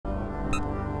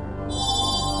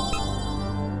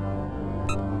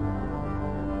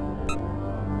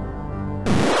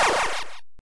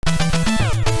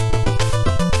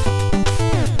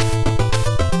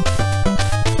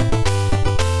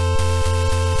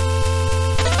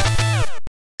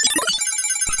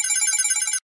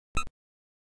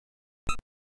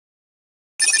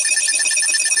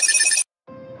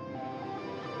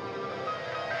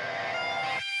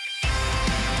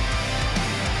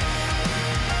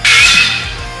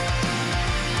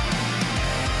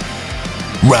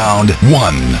Round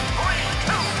 1.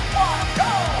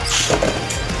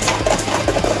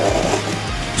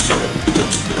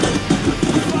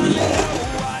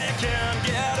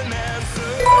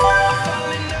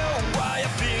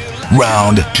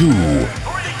 Round 2.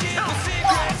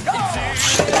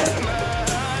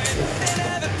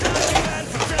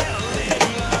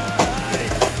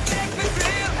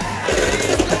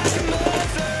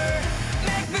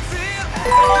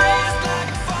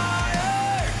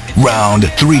 Round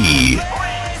 3.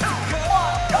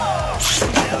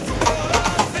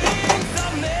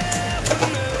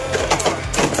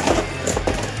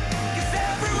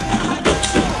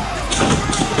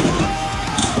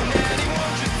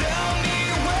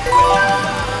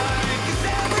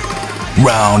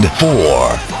 Round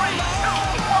 4.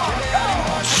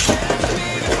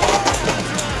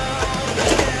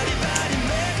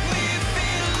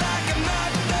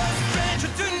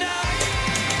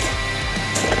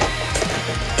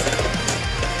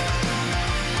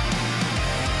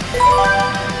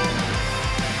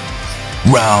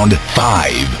 Round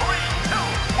 5.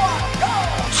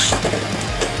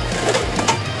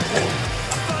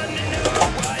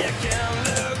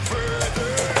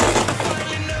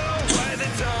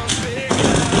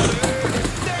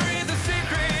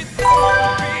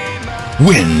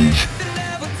 Wins.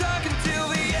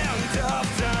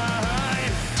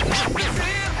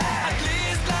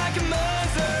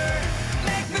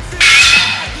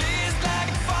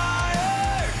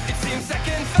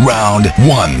 Round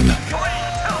 1.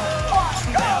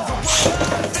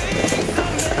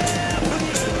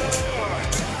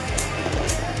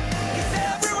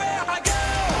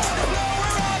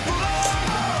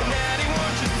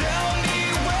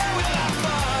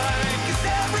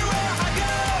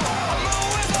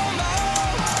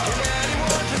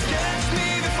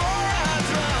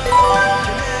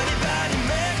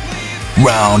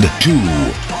 Round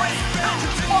 2.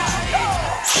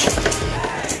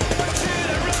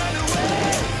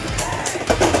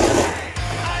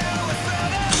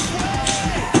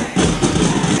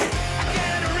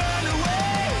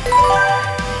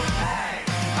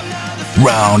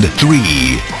 Round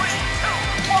 3.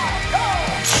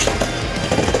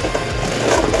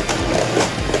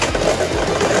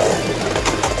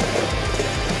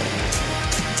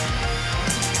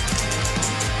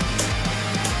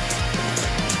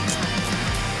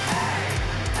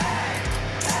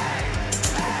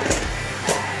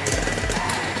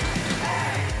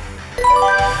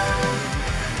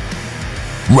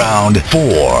 Round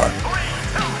 4.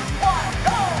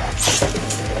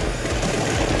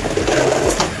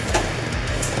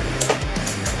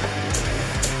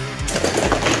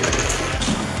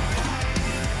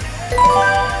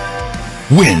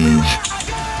 Wins.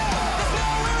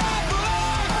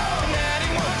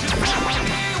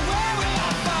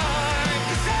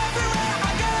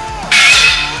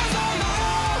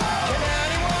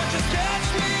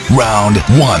 Round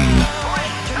 1.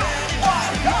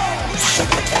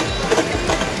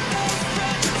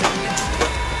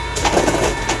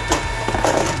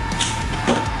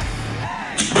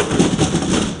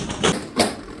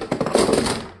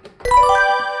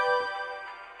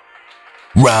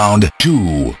 Round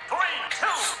 2.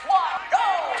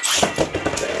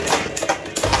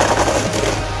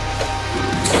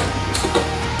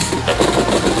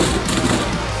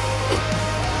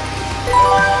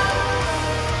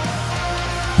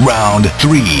 Round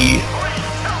 3.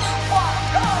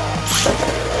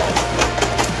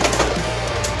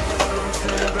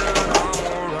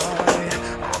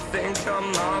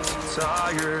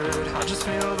 I just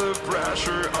feel the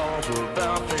pressure of the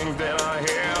thing that I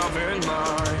have in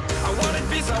mind. I wanted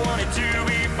peace, I wanted to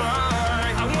be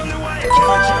fine. I wonder why I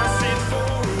can't just sit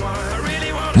for a while. I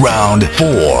really want Round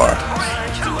 4.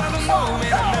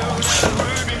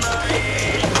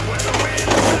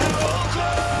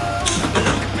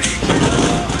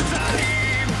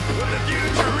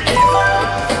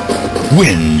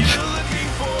 Wins.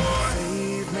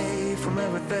 Save me from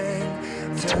everything.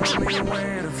 Tell me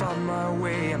where to find my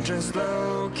way. I'm just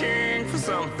looking for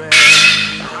something.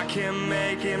 I can't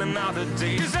make it another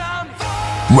day.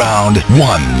 Round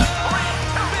 1.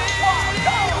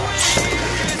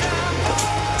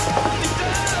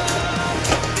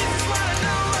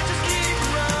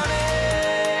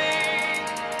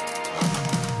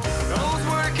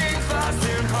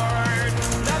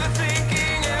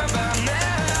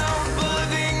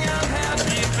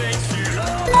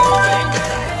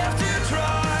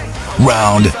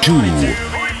 Round 2.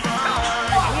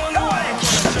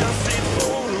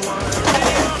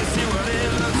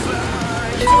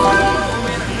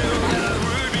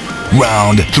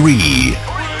 Round 3.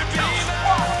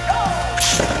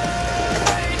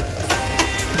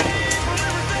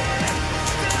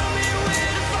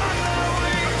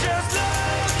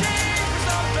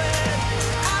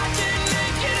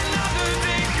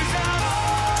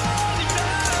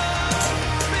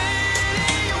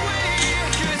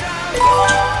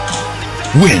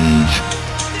 wins.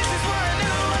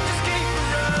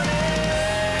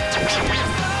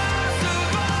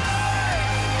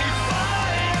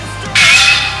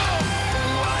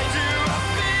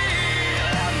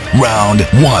 Round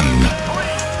 1.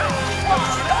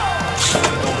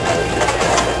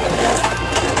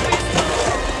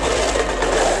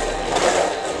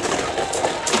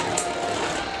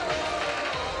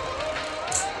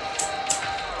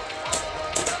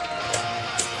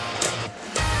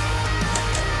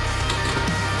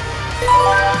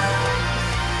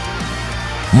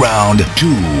 Round 2.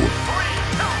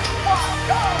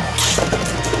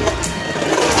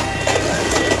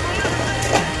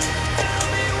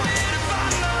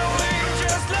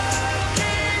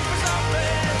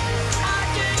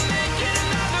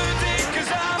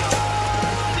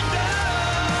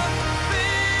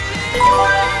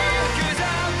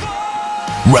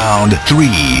 Round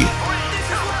 3.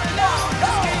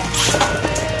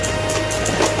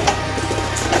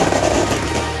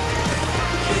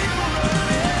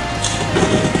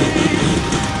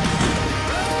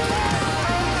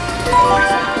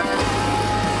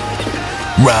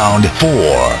 Round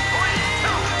 4.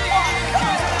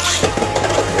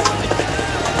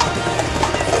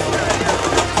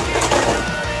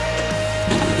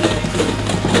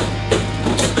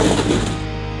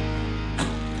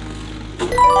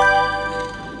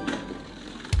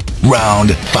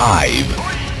 Round 5.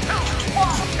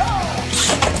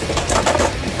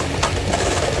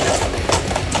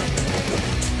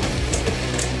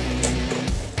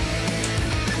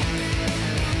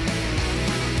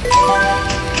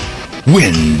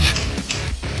 Wins.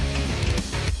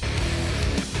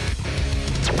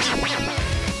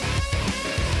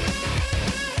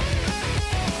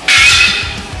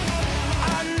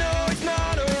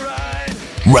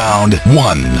 Round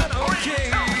 1.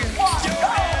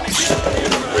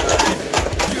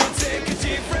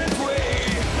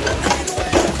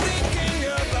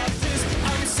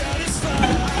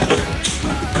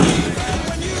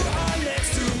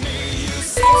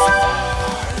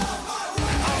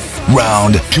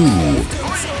 Round 2.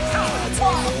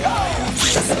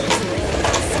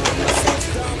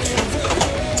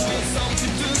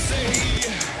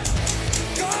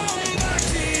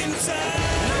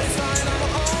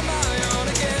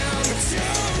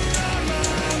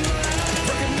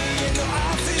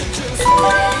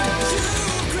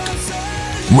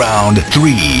 Round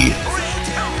 3.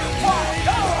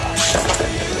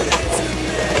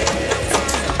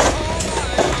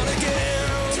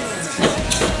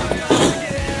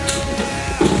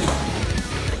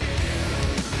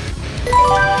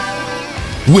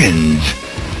 Wins.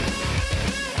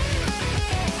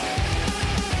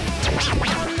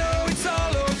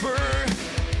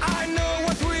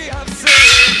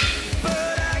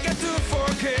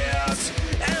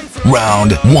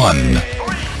 Round 1.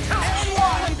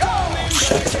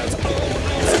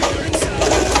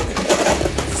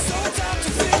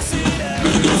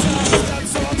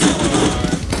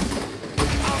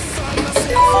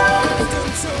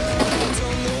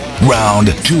 Round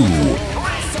 2.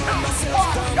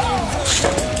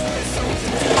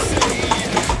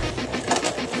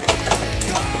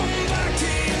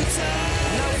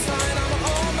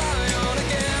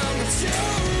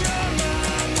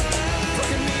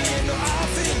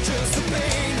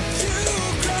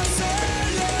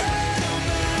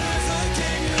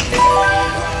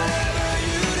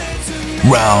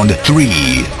 Round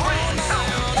 3.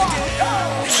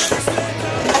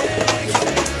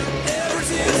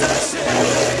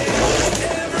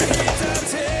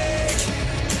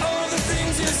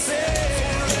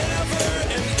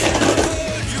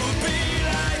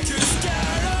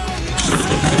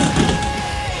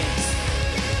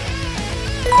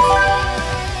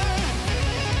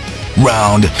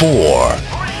 Round 4.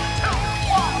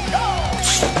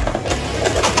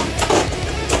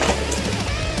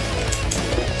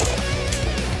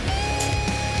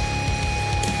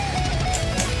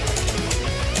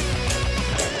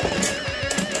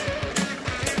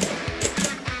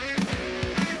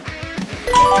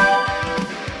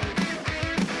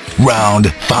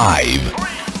 Round 5.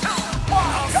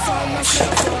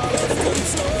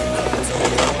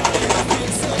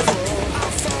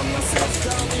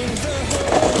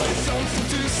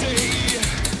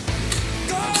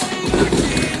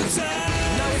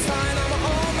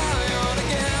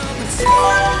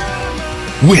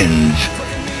 Wins.